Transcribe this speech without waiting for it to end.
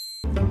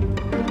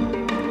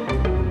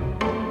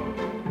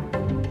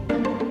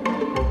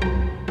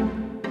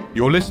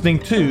You're listening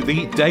to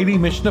the Daily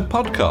Mishnah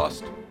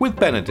Podcast with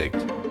Benedict.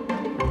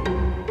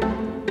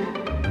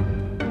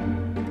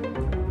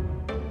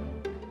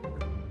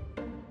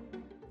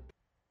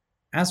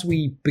 As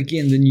we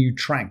begin the new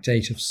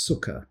tractate of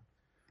Sukkah,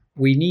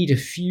 we need a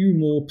few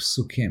more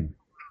psukim.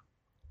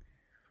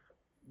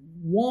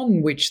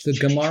 One which the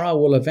Gemara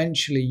will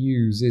eventually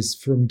use is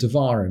from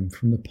Devarim,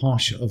 from the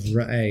Parsha of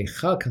Re'eh.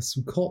 Chag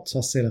HaSukkot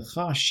taseh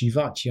lecha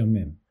shivat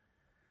yamim.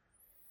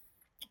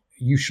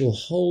 You shall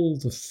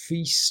hold the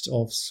feast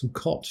of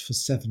Sukkot for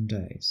 7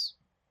 days.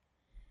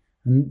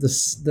 And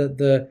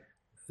the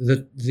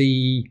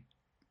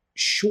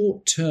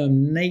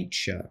short-term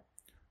nature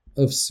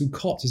of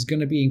Sukkot is going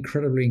to be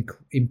incredibly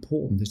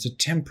important. It's a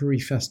temporary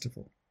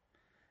festival.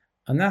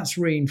 And that's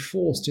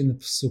reinforced in the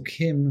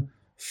psukim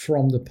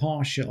from the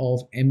Parsha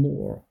of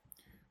Emor,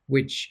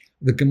 which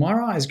the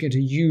Gemara is going to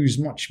use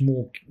much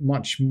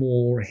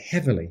more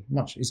heavily.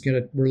 Is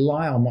going to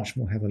rely on much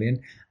more heavily. And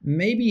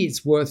maybe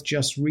it's worth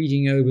just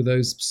reading over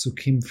those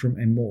psukim from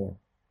Emor.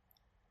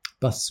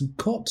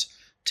 Basukot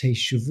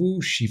teishavu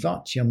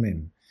shivat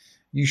yamim.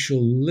 You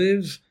shall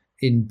live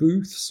in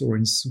booths or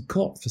in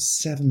Sukkot for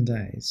 7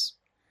 days.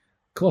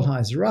 Kol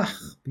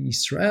ha'ezrach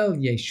b'Yisrael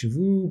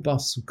yeshavu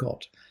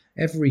basukot.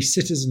 Every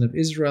citizen of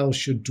Israel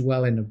should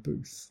dwell in a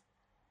booth.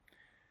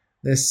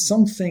 There's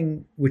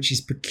something which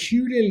is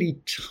peculiarly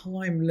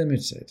time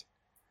limited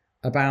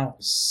about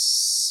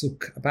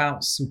Sukkot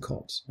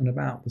and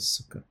about the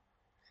Sukkah.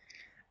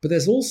 But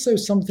there's also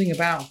something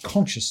about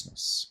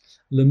consciousness.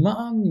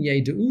 L'ma'an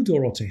yeda'u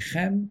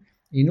dorotechem,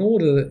 in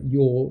order that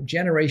your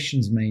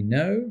generations may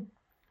know,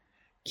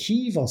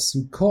 Ki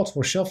v'Sukkot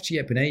hoshavti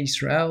et b'nei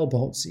Yisrael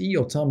b'hotz'i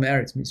otam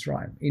me'eretz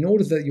Mitzrayim, in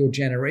order that your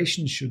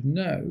generations should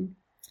know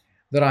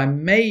that I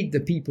made the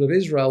people of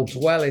Israel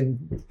dwell in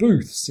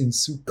booths in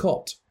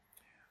Sukkot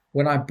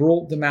when I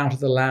brought them out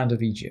of the land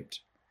of Egypt.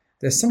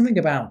 There's something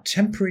about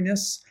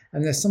temporariness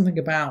and there's something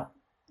about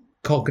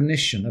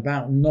cognition,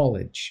 about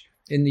knowledge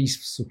in these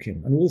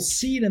psukim. And we'll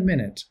see in a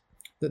minute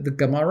that the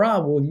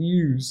Gemara will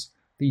use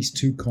these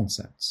two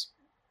concepts.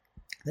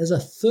 There's a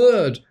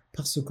third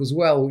pasuk as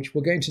well, which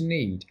we're going to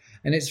need,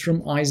 and it's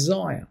from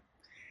Isaiah.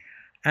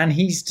 And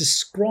he's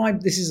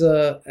described, this is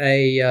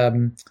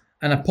an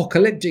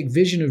apocalyptic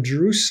vision of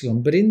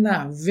Jerusalem, but in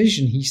that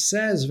vision he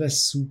says,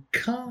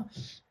 Vesukkah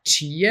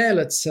tiyeh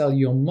letzel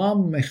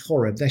yomam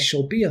mechoreb. There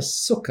shall be a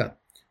sukkah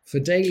for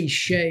daily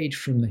shade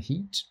from the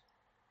heat,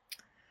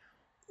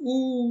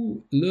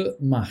 u le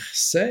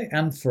machse,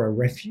 and for a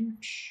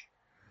refuge,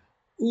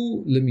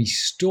 u le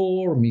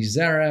mistor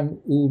mizerem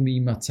u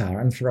mi matar,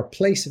 and for a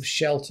place of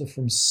shelter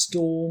from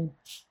storm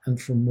and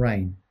from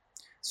rain.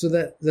 So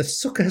that the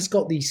sukkah has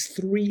got these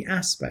three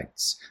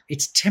aspects.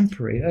 It's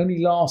temporary, it only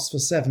lasts for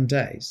 7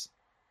 days.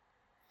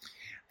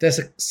 There's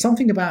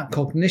something about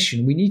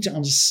cognition. We need to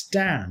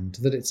understand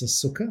that it's a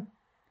sukkah,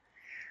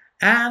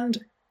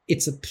 and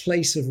it's a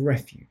place of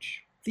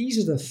refuge. These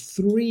are the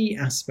three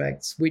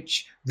aspects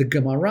which the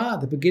Gemara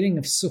at the beginning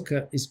of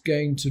Sukkah is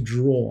going to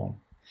draw on.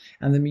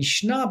 And the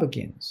Mishnah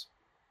begins,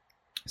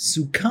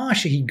 Sukkah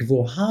shehi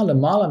gvoha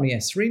lemala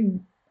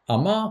mi'esrim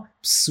Amar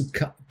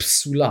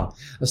psula.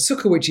 A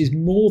sukkah which is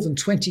more than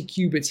 20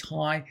 cubits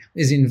high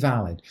is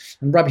invalid.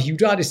 And Rabbi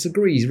Yehuda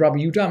disagrees. Rabbi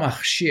Yehuda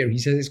machshir. He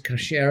says it's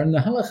kasher. And the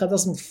halacha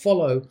doesn't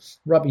follow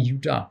Rabbi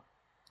Yehuda.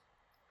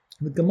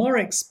 The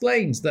Gemara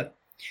explains that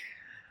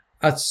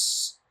a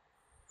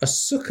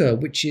sukkah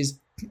which is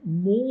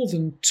more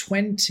than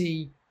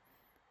 20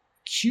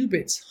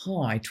 cubits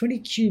high, 20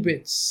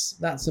 cubits,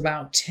 that's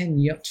about 10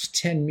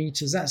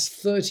 meters, that's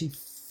 30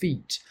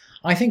 feet.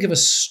 I think of a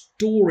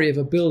story of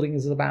a building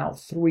as about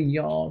 3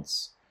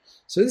 yards.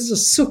 So this is a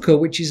sukkah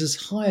which is as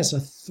high as a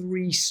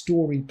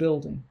 3-story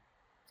building.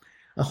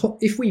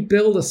 If we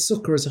build a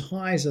sukkah as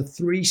high as a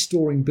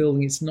 3-story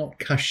building, it's not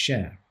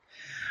kasher.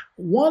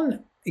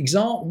 One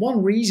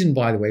reason,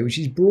 by the way, which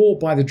is brought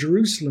by the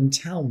Jerusalem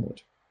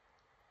Talmud,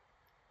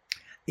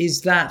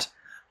 is that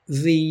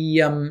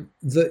the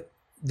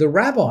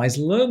rabbis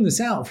learned this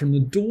out from the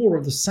door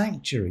of the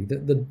sanctuary,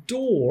 that the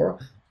door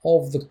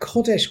of the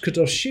Kodesh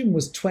Kedoshim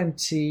was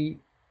 20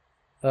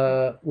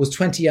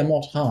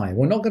 amot high.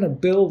 We're not going to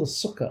build a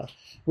sukkah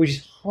which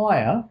is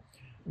higher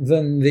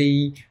than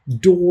the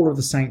door of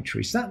the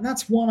sanctuary. So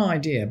that's one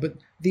idea, but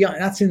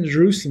that's in the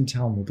Jerusalem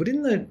Talmud. But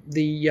in the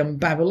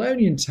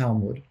Babylonian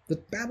Talmud,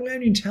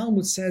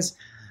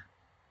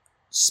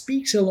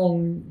 speaks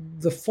along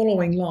the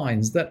following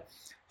lines, that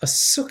a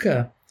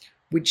sukkah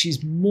which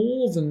is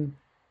more than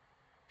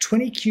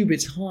 20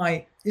 cubits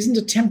high isn't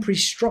a temporary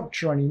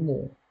structure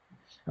anymore.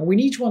 And we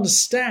need to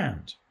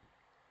understand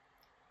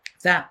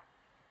that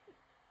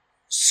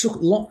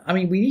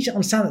we need to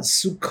understand that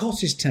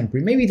Sukkot is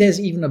temporary. Maybe there's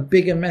even a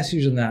bigger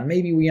message than that.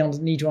 Maybe we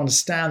need to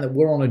understand that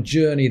we're on a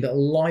journey, that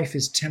life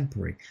is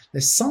temporary.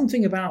 There's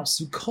something about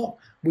Sukkot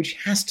which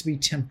has to be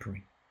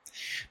temporary.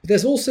 But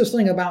there's also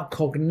something about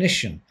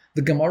cognition.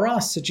 The Gemara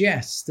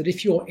suggests that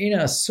if you're in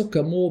a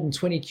sukkah more than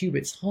 20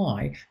 cubits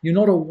high, you're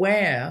not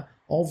aware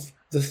of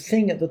the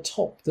thing at the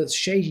top that's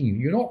shading you.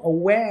 You're not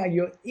aware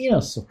you're in a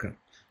sukkah.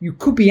 You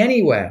could be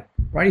anywhere,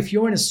 right? If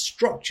you're in a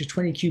structure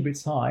 20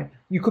 cubits high,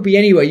 you could be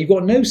anywhere. You've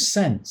got no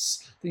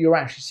sense that you're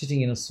actually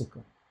sitting in a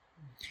sukkah.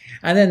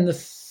 And then the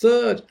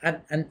third,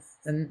 and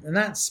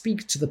that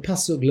speaks to the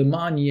pasuk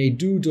Leman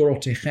yedu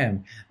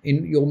dorotechem.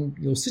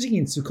 You're sitting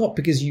in Sukkot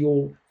because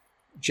your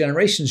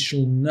generations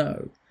shall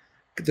know.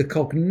 The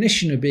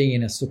cognition of being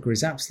in a sukkah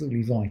is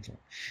absolutely vital.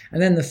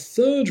 And then the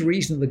third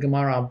reason that the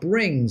Gemara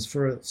brings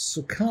for a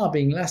sukkah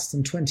being less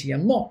than 20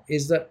 amot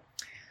is that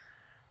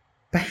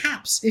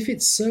perhaps if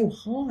it's so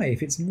high,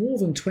 if it's more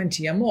than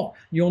 20 amot,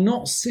 you're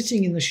not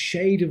sitting in the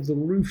shade of the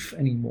roof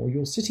anymore.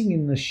 You're sitting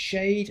in the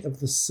shade of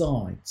the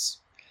sides.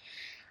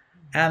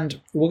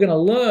 And we're going to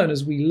learn,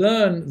 as we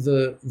learn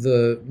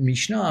the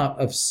Mishnah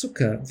of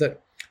Sukkah, that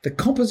the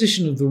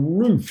composition of the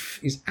roof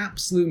is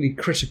absolutely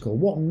critical.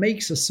 What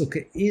makes a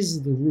sukkah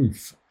is the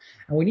roof.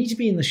 And we need to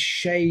be in the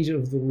shade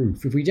of the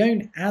roof. If we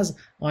don't, as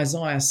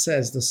Isaiah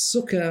says, the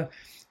sukkah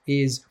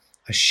is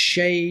a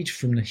shade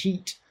from the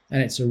heat,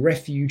 and it's a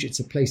refuge,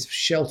 it's a place of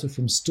shelter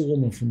from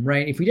storm and from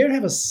rain. If we don't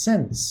have a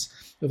sense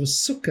of a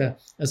sukkah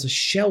as a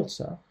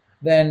shelter,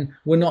 then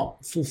we're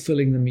not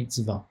fulfilling the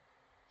mitzvah.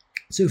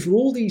 So for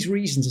all these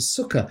reasons, a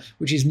sukkah,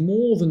 which is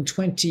more than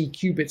 20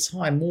 cubits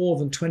high, more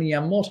than 20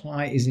 amot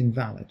high, is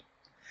invalid.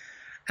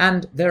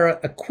 And there are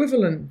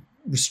equivalent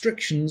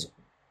restrictions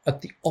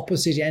at the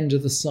opposite end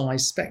of the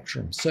size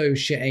spectrum. So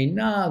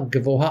she'ena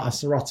gavoha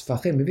asarat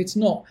tefachim, if it's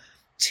not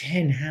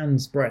 10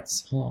 hands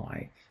breadths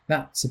high,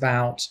 that's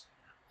about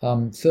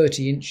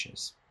 30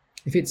 inches.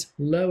 If it's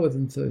lower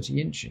than 30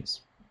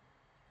 inches.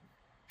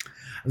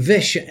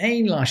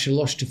 Ve'she'ein la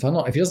shalosh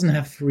tefanot, if it doesn't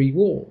have 3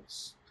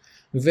 walls.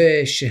 If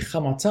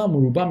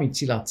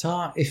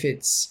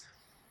its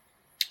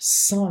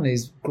sun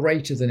is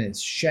greater than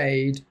its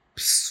shade,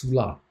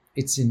 psula,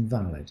 it's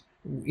invalid.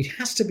 It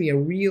has to be a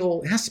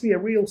real space. It has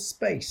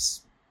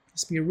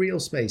to be a real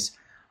space,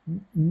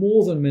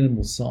 more than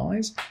minimal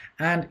size,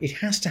 and it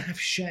has to have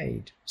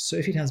shade. So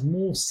if it has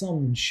more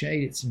sun than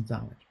shade, it's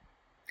invalid.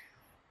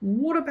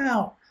 What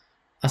about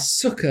a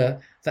sukkah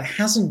that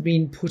hasn't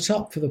been put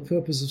up for the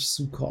purpose of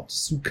Sukkot?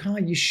 Sukkah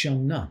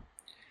yishana.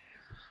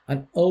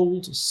 An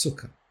old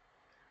sukkah.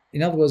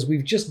 In other words, we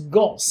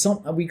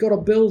got a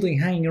building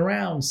hanging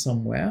around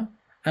somewhere,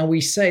 and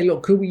we say,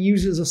 look, could we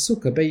use it as a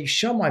sukkah? Beit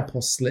Shammai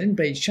poslin,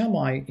 Beit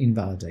Shammai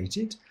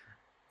invalidated.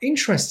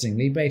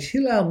 Interestingly, Beit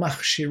Hillel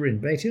machshirin.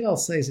 Beit Hillel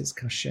says it's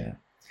kasher.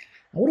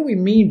 And what do we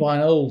mean by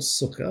an old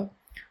sukkah?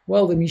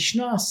 Well, the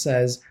Mishnah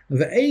says,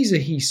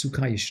 Ve'ezahi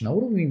sukkah yishna.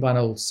 What do we mean by an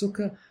old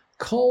sukkah?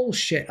 Kol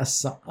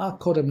she'asa'a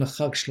kodem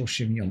l'chag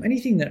shloshim yom.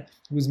 Anything that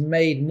was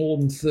made more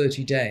than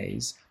 30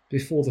 days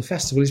before the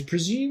festival is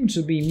presumed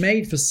to be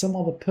made for some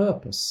other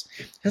purpose.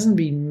 It hasn't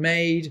been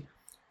made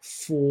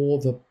for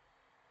the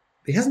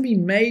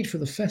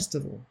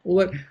festival.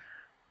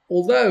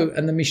 Although,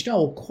 and the Mishnah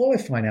will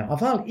qualify now,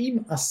 aval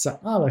im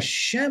asa'al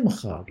Hashem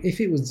chag, if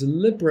it was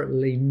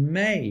deliberately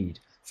made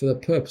for the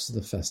purpose of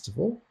the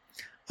festival,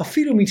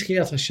 afilu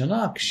mitchiyat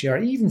hashana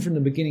kshir, even from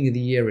the beginning of the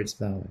year, it's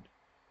valid.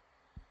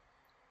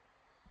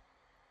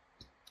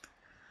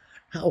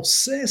 Someone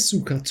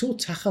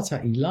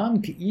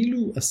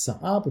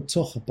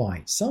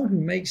who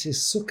makes his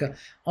sukkah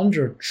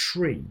under a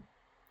tree,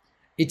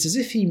 it's as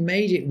if he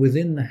made it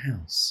within the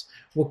house.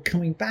 We're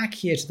coming back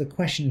here to the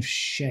question of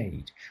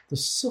shade. The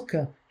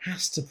sukkah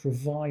has to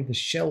provide the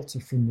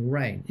shelter from the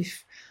rain.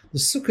 If the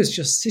sukkah is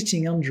just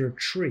sitting under a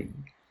tree,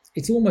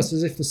 it's almost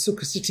as if the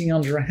sukkah is sitting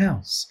under a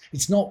house.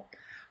 It's not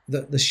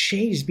that the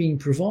shade is being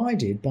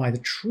provided by the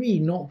tree,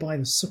 not by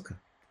the sukkah.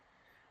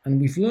 And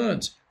we've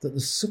learnt that the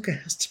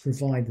sukkah has to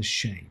provide the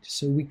shade.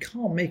 So we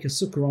can't make a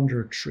sukkah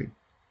under a tree,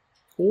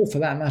 or for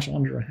that matter,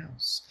 under a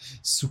house.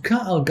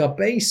 Sukkah al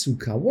gabei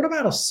sukkah. What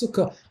about a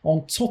sukkah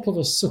on top of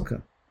a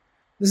sukkah?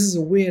 This is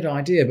a weird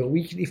idea, but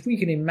if we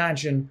can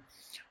imagine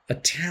a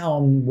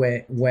town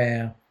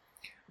where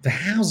the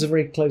houses are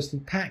very closely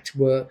packed,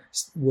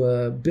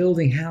 were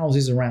building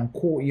houses around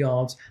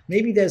courtyards.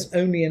 Maybe there's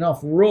only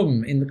enough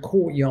room in the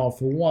courtyard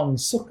for one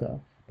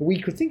sukkah, but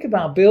we could think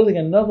about building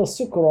another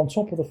sukkah on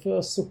top of the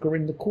first sukkah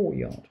in the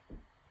courtyard.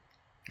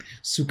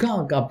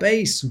 Sukkah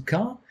gabei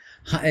sukkah,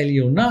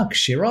 ha'elyona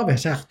kshira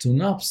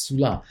v'tachtuna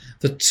psula.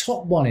 The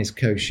top one is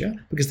kosher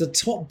because the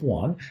top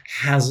one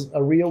has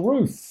a real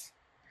roof.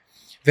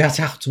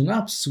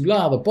 V'tachtuna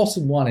psula, the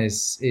bottom one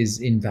is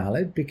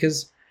invalid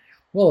because,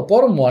 well, the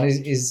bottom one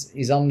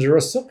is under a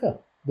sukkah.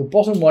 The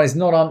bottom one is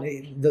not on.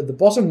 The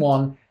bottom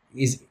one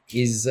is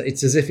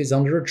it's as if it's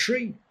under a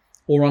tree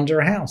or under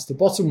a house. The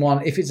bottom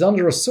one, if it's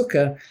under a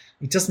sukkah,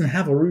 it doesn't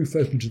have a roof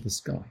open to the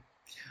sky.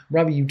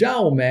 Rabbi Yehuda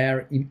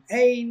Omer, im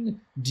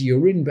ein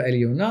diorin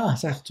be'elyona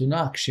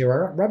tachtuna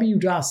kshira. Rabbi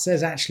Yehuda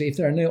says actually if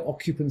there are no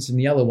occupants in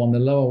the other one, the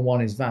lower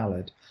one is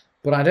valid.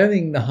 But I don't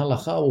think the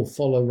halacha will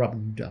follow Rabbi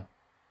Yehuda.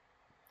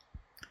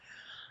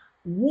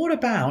 What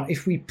about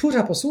if we put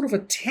up a sort of a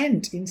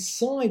tent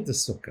inside the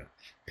sukkah?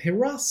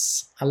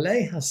 Piras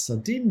aleha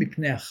sadim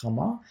mipnei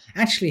chama.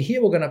 Actually,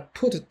 here we're going to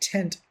put a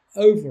tent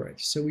over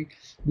it. So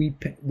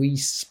we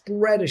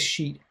spread a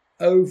sheet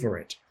over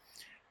it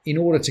in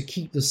order to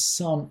keep the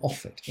sun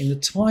off it. In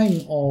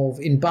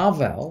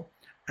Bavel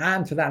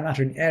and for that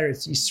matter in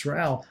Eretz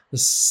Israel, the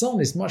sun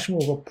is much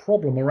more of a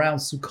problem around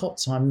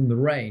Sukkot time than the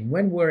rain.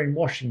 When we're in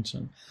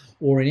Washington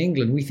or in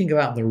England, we think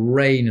about the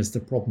rain as the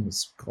problem at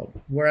Sukkot.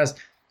 Whereas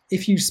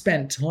if you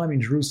spent time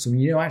in Jerusalem,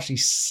 you know actually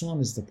sun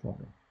is the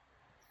problem.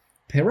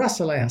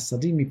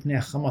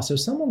 So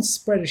someone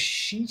spread a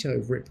sheet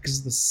over it because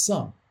of the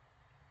sun.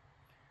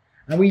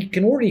 And we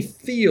can already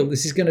feel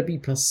this is going to be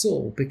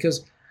pasul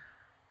because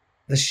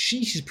the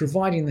sheet is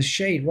providing the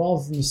shade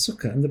rather than the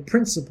sukkah. And the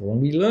principle,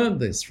 and we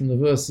learned this from the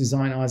verses in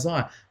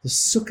Isaiah, the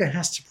sukkah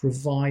has to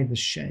provide the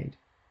shade.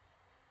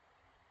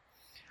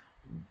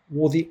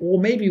 Or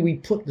maybe we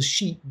put the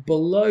sheet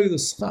below the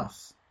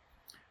schach.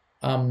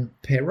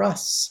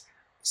 Peras,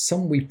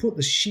 we put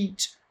the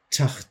sheet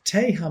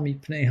tachteha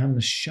mipnei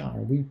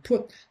hanashar. We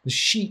put the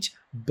sheet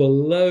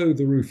below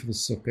the roof of the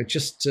sukkah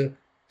just to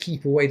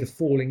keep away the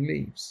falling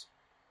leaves.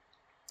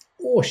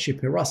 Or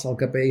shipiras al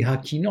gabei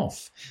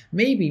hakinof.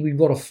 Maybe we've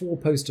got a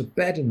four-poster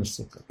bed in the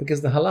sukkah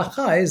because the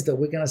halacha is that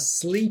we're going to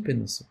sleep in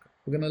the sukkah.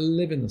 We're going to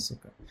live in the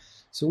sukkah.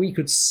 So we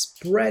could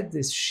spread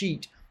this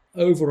sheet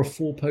over a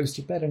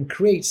four-poster bed and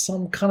create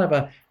some kind of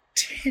a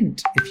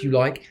tent, if you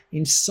like,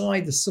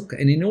 inside the sukkah.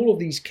 And in all of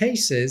these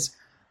cases,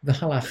 the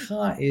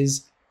halacha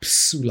is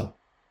psula.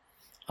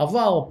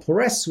 Aval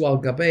poresu al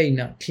gabei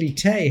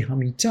klitei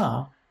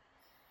hamita.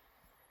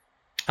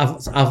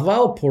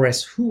 Aval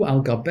pores hu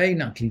al gabei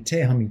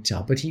naklite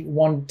hamita, but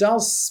one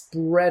does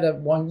spread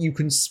you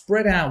can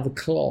spread out the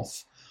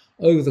cloth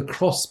over the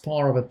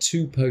crossbar of a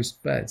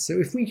two-post bed. So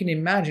if we can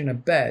imagine a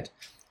bed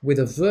with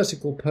a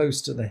vertical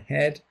post at the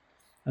head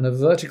and a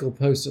vertical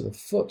post at the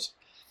foot,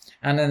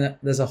 and then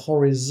there's a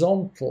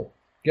horizontal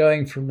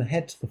going from the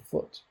head to the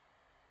foot,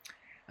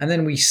 and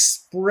then we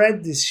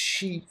spread this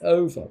sheet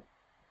over,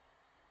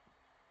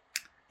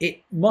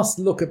 it must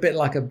look a bit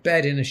like a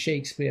bed in a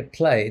Shakespeare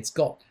play. It's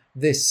got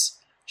this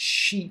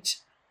sheet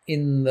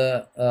in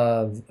the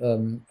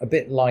a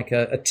bit like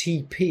a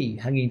teepee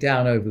hanging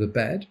down over the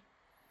bed,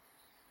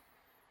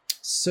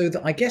 so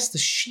that I guess the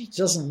sheet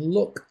doesn't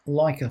look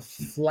like a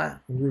flat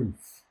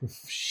roof. The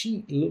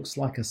sheet looks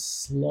like a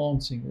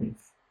slanting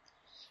roof.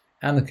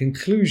 And the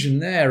conclusion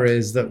there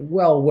is that,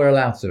 well, we're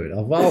allowed to do it.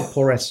 Aval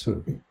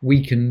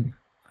poresu.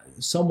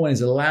 Someone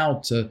is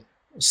allowed to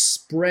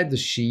spread the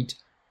sheet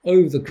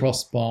over the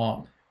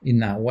crossbar in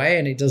that way,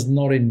 and it does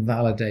not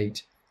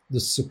invalidate the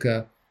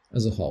sukkah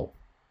as a whole.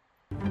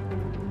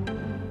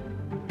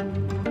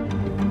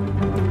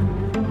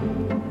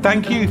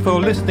 Thank you for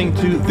listening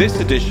to this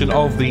edition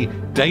of the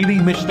Daily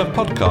Mishnah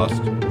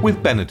Podcast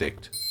with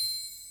Benedict.